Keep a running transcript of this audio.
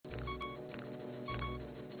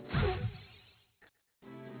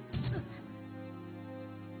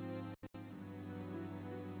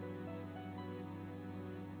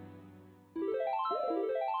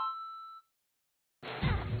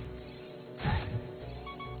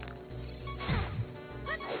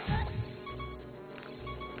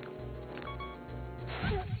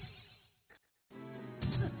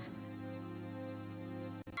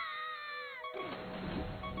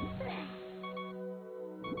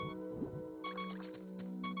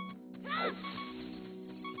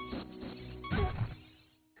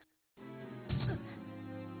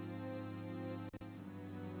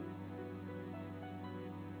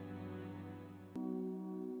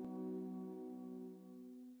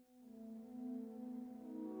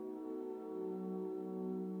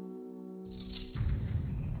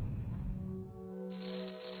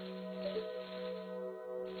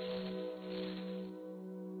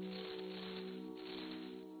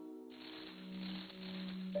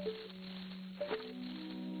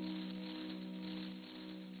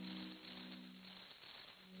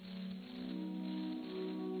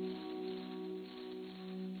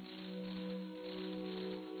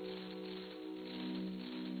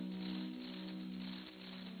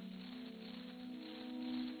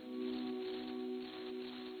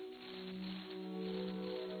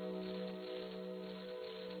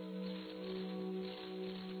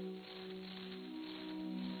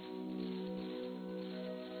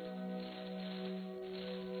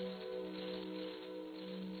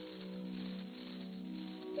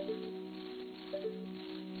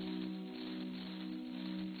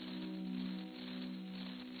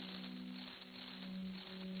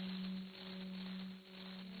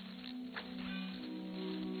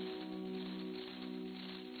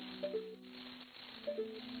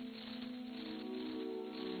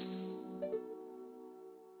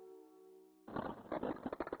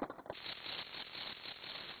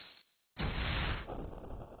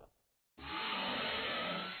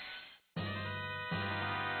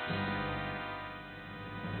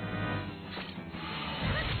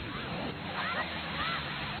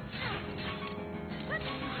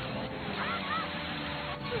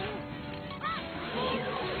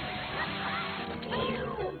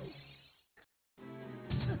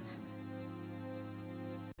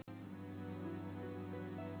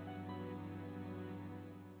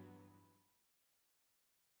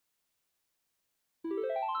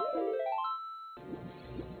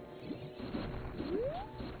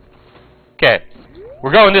Okay,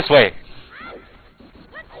 we're going this way.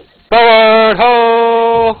 Forward,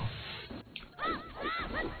 ho!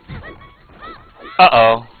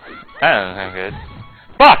 Uh-oh. That doesn't sound good.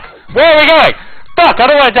 Fuck! Where are we going? Fuck, I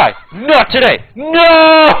don't want to die! Not today! No!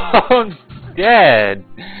 I'm dead.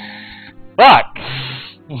 Fuck!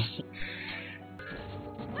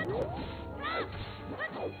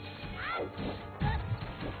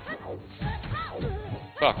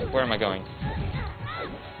 Fuck, where am I going?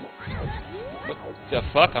 What the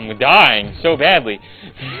fuck? I'm dying so badly.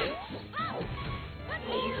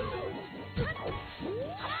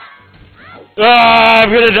 Ah, I'm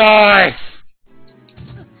gonna die!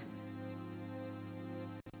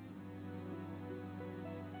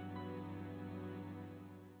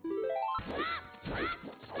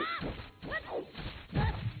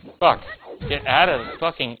 Fuck. Get out of the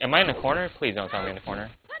fucking... Am I in the corner? Please don't tell me in the corner.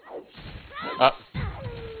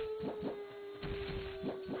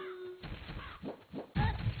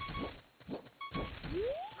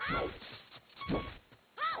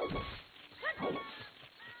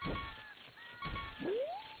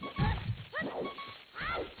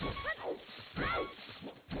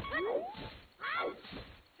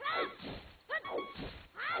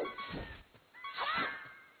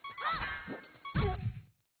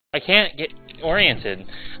 I can't get oriented.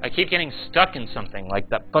 I keep getting stuck in something, like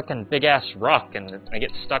that fucking big-ass rock, and I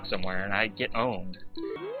get stuck somewhere, and I get owned.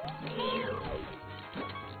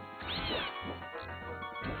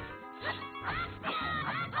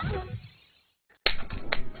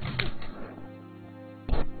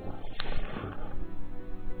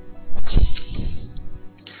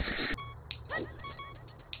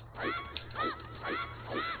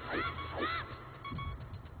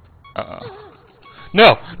 Uh-oh.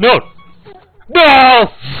 No! No! No!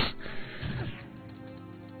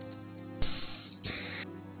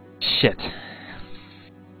 Shit.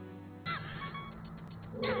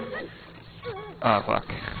 Oh, fuck.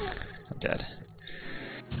 I'm dead.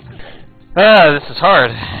 Ah, this is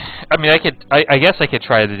hard. I mean, I guess I could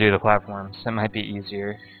try to do the platforms. That might be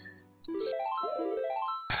easier.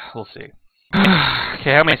 We'll see.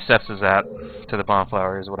 Okay, how many steps is that to the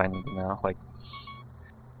bonflower is what I need to know. Like,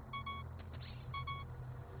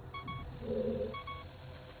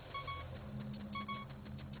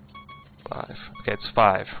 5. Okay, it's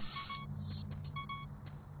 5.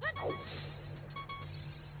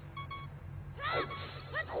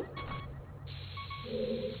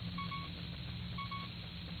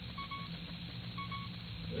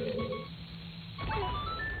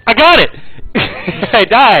 I got it! I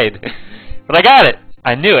died! But I got it!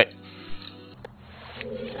 I knew it!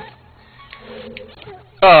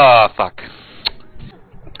 Oh, fuck.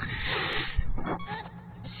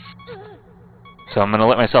 So I'm gonna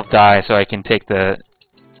let myself die so I can take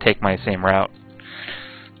my same route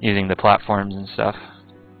using the platforms and stuff.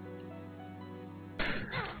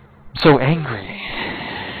 I'm so angry.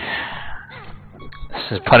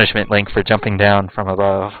 This is punishment link for jumping down from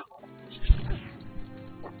above.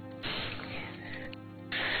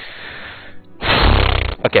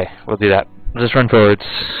 Okay, we'll do that. We'll just run forwards.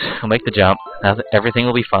 We'll make the jump. Everything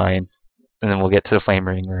will be fine. And then we'll get to the flame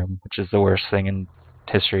ring room, which is the worst thing in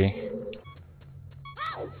history.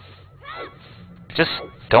 Just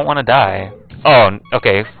don't want to die. Oh,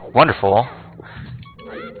 okay, wonderful.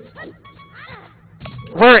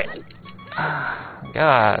 Where?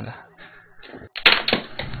 God.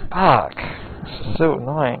 Fuck. So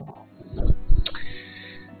annoying.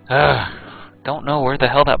 Don't know where the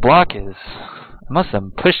hell that block is. I must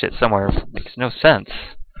have pushed it somewhere. Makes no sense.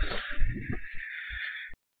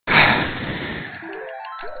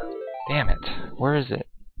 Damn it. Where is it?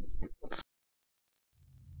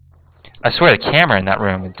 I swear the camera in that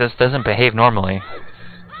room, it just doesn't behave normally.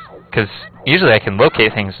 Because usually I can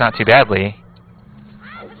locate things not too badly.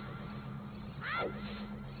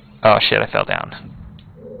 Oh shit, I fell down.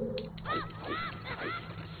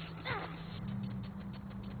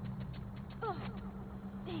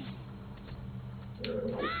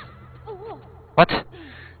 What?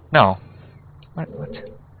 No. What?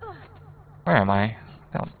 Where am I?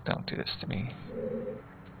 Don't do this to me.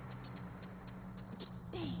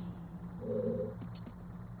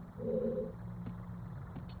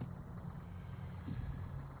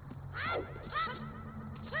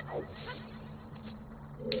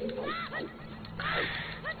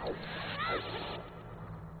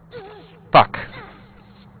 Fuck.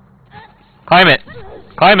 Climb it!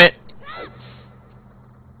 Climb it!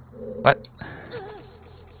 What?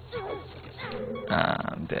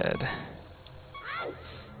 I'm dead.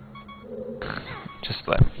 Just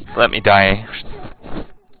let me die.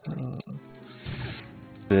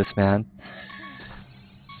 This man.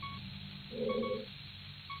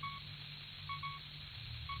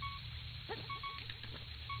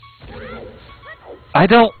 I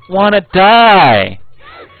don't want to die.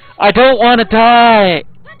 I don't want to die.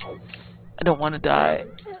 I don't want to die.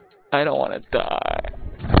 I don't want to die.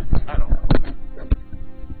 I don't.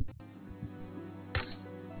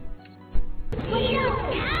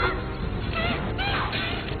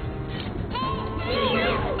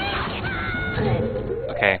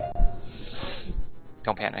 Okay.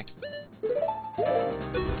 Don't panic.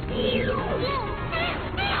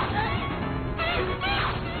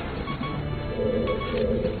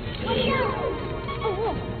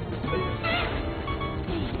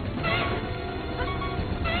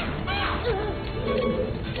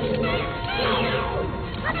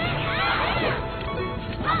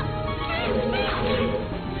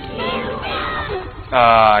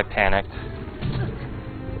 I panicked.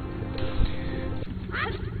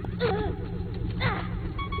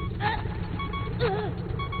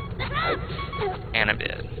 And I'm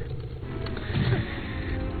dead.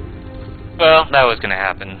 Well, that was gonna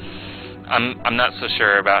happen. I'm not so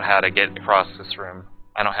sure about how to get across this room.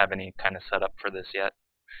 I don't have any kind of setup for this yet.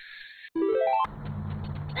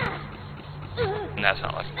 And that's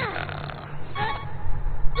not looking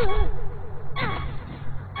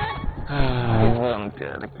I'm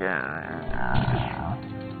dead again.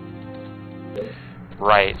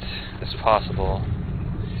 Right, it's possible.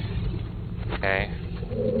 Okay.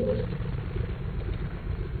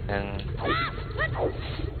 And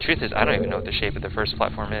truth is, I don't even know what the shape of the first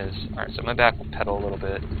platform is. Alright, so I'm gonna back pedal a little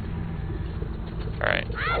bit. Alright,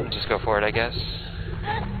 just go for it, I guess.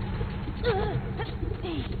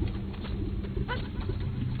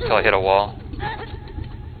 Until I hit a wall.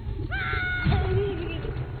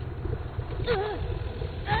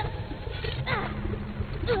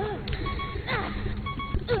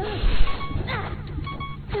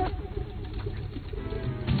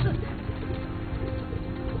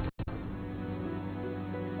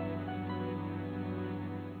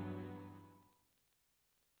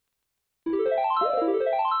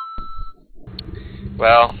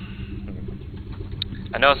 Well,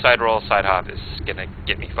 I know side roll, side hop is gonna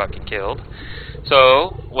get me fucking killed.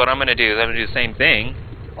 So, what I'm gonna do is I'm gonna do the same thing,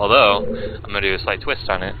 although I'm gonna do a slight twist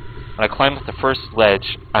on it. When I climb up the first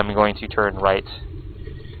ledge, I'm going to turn right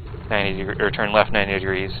 90 degrees, or turn left 90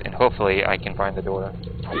 degrees, and hopefully I can find the door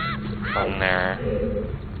from there.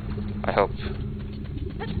 I hope.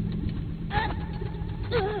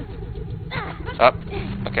 Up.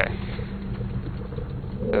 Okay.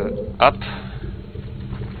 Up.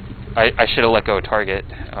 I should have let go of target.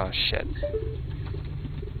 Oh shit.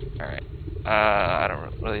 Alright. I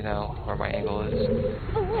don't really know where my angle is.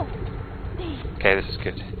 Okay, this is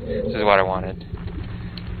good. This is what I wanted.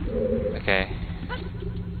 Okay.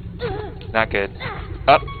 Not good.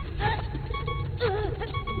 Up.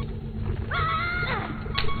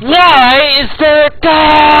 Why is there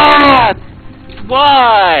God?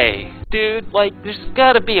 Why? Dude, like, there's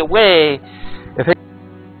gotta be a way. If it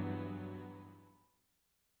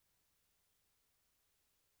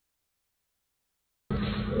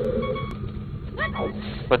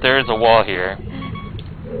But there is a wall here.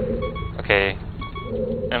 Okay.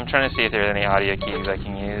 trying to see if there's any audio keys I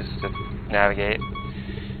can use to navigate.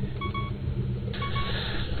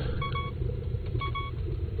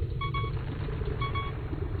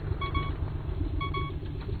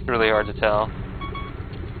 It's really hard to tell.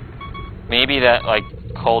 Maybe that, like,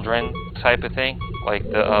 cauldron type of thing, like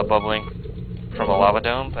the bubbling from a lava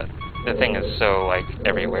dome, but the thing is so, like,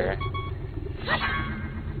 everywhere.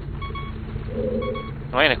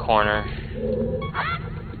 Am I in a corner?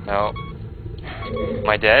 No. Am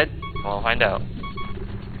I dead? Well, I'll find out.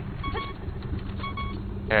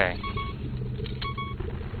 Okay.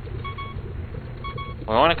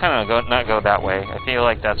 Well, I want to kind of not go that way. I feel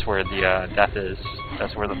like that's where the death is.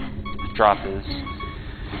 That's where the drop is.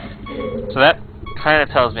 So that kind of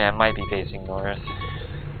tells me I might be facing north.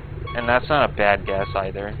 And that's not a bad guess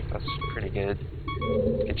either. That's pretty good.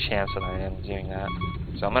 Good chance that I am doing that.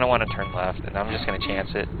 So I'm going to want to turn left, and I'm just going to chance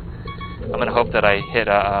it. I'm going to hope that I hit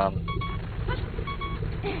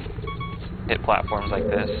hit platforms like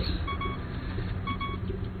this.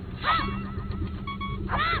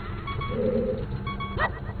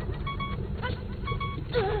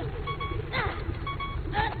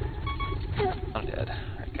 I'm dead.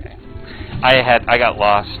 Okay. I got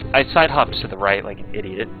lost. I side hopped to the right like an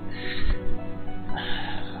idiot.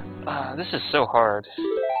 This is so hard.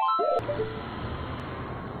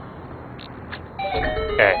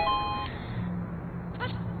 Okay.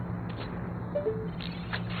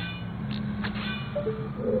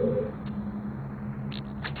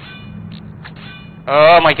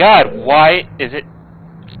 Oh my god, why is it...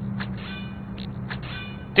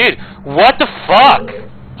 Dude, what the fuck?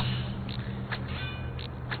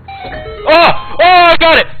 Oh! Oh, I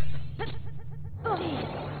got it!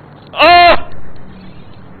 Oh!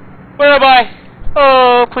 Where am I?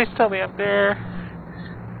 Oh, please tell me I'm there.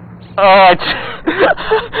 Oh, I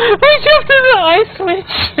jumped in the ice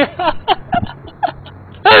switch!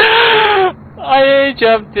 I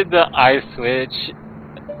jumped in the ice switch.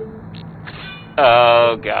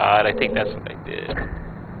 Oh god, I think that's what I did.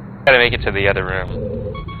 Gotta make it to the other room.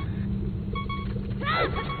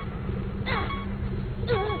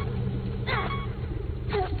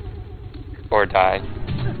 Or die.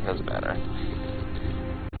 Doesn't matter.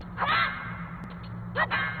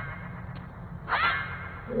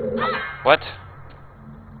 What?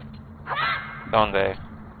 Donde?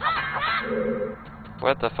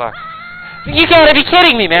 What the fuck? You gotta be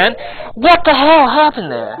kidding me, man! What the hell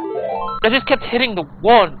happened there? I just kept hitting the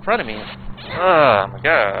wall in front of me. Oh my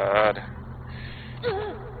god.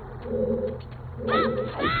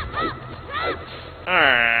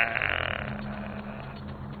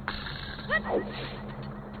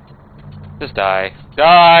 Just die.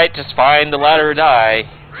 Die! Just find the ladder or die.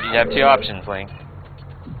 You have two options, Link.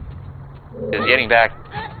 Because getting back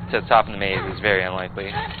to the top of the maze is very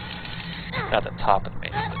unlikely. Not the top of the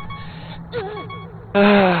maze,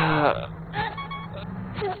 but...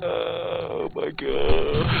 oh my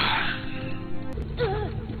god.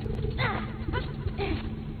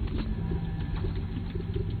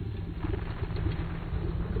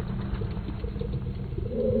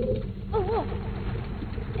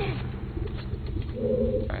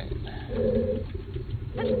 Alright.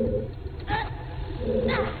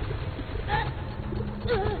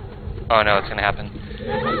 Oh no, it's gonna happen.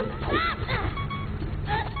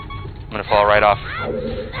 I'm gonna fall right off.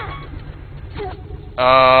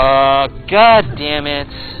 God damn it.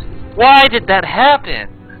 Why did that happen?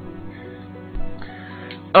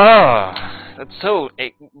 That's so...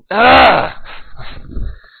 I'm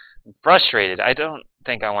frustrated. I don't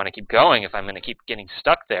think I want to keep going if I'm gonna keep getting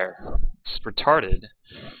stuck there. It's retarded.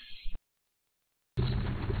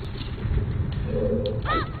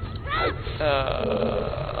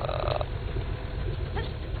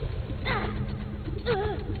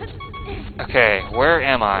 Okay, where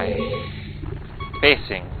am I?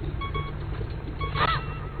 Facing.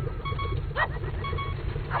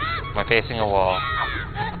 Am I facing a wall?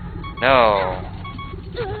 No.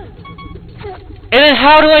 And then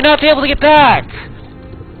how do I not be able to get back?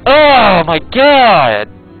 Oh my god!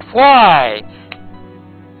 Why?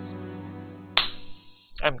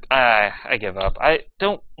 I give up. I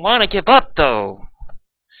don't want to give up though.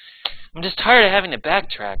 I'm just tired of having to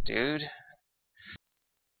backtrack, dude.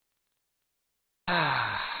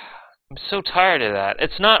 I'm so tired of that.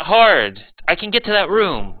 It's not hard. I can get to that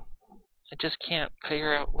room. I just can't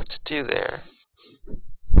figure out what to do there.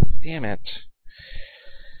 Damn it.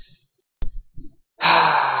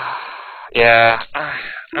 Yeah,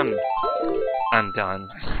 I'm done.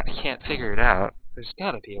 I can't figure it out. There's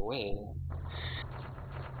gotta be a way.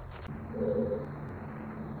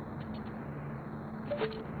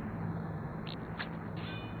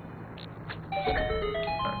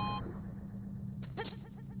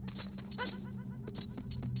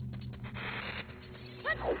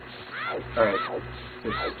 Alright.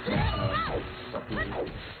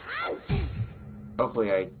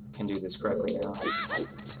 Hopefully I can do this correctly now.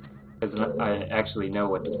 Because I actually know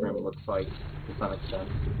what this room looks like to some extent.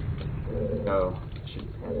 So, I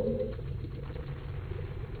shouldn't panic.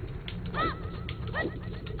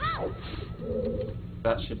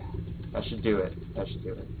 That should do it. That should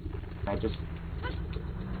do it. I just...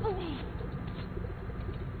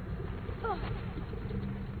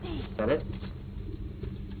 Is that it?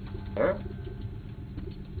 There?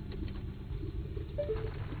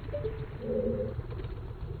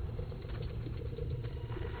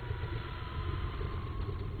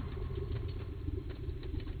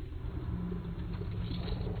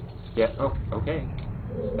 Yeah, oh, okay.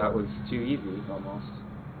 That was too easy, almost.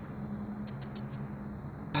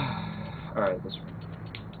 Alright, this room.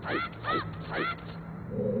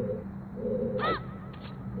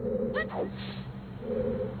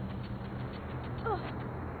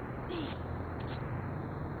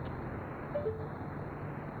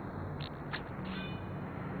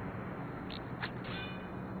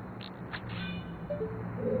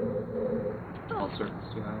 All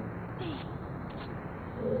circles too high.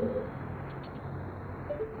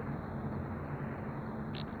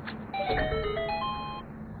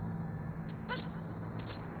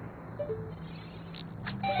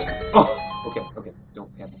 Oh! Okay, okay,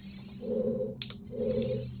 don't panic.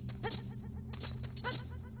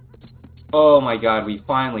 Oh my god, we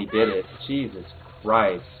finally did it. Jesus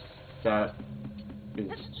Christ. That is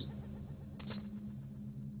just...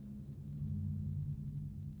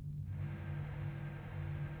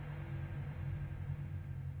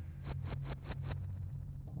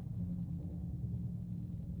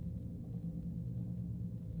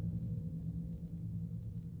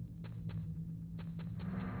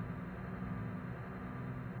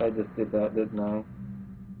 I just did that, didn't I?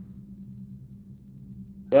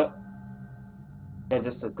 Yep. I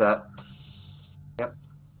just did that. Yep.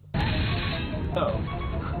 So,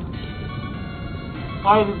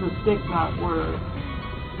 why does the stick not work?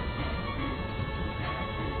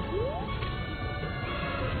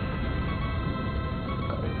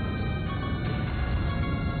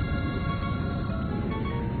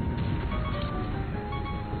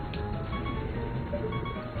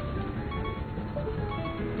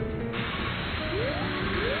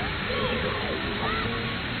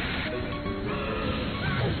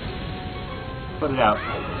 Put it out.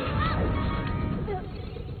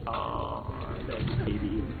 Oh, that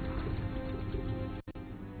baby.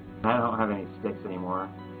 I don't have any sticks anymore.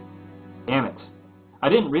 Damn it. I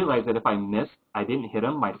didn't realize that if I missed, I didn't hit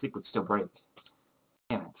him, my stick would still break.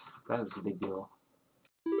 Damn it. That is a big deal.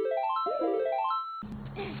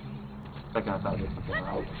 Second I thought I did something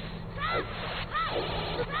wrong.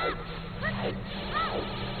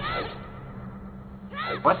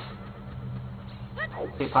 What?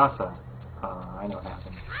 Que pasa? I know what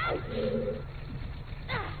happened.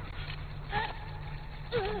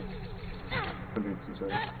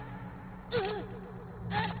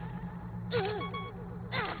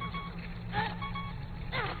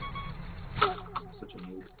 Such a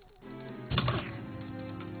noob.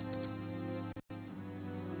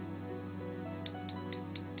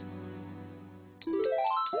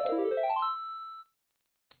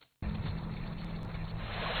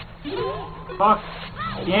 Fuck!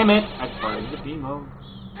 Damn it! I started the BMO.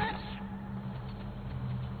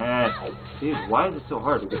 Dude, why is it so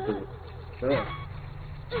hard to get to this?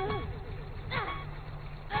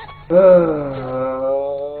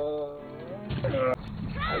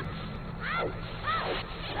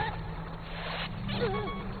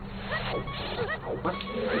 What?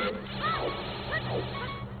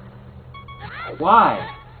 Why?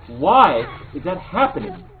 Why is that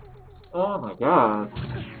happening? Oh my god.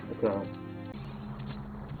 Okay.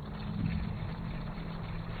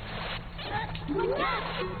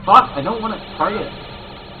 Fuck! I don't want to target.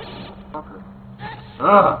 Fucker.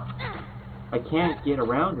 Ugh! I can't get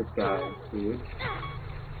around this guy, dude.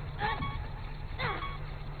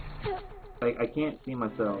 Like, I can't see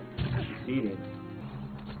myself succeeding.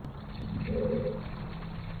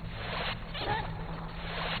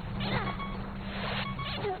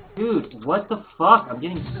 Dude, what the fuck? I'm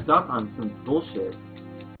getting stuck on some bullshit.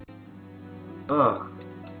 Ugh.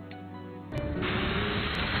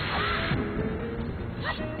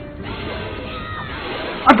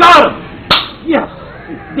 I got him! Yes!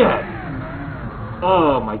 He's dead!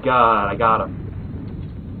 Oh my god, I got him.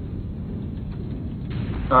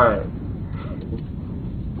 Alright.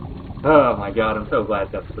 Oh my god, I'm so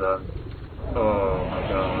glad that's done. Oh my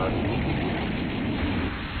god.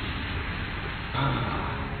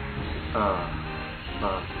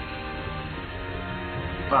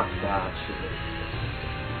 Fuck that shit.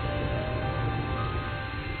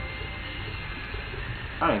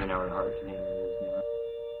 I don't even know where the heart container is now.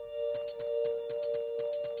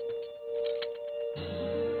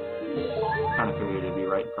 Kinda figured it'd be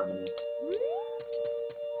right in front of me.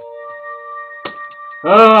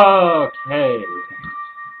 Okay.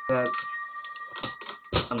 That's...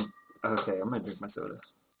 okay, I'm gonna drink my soda.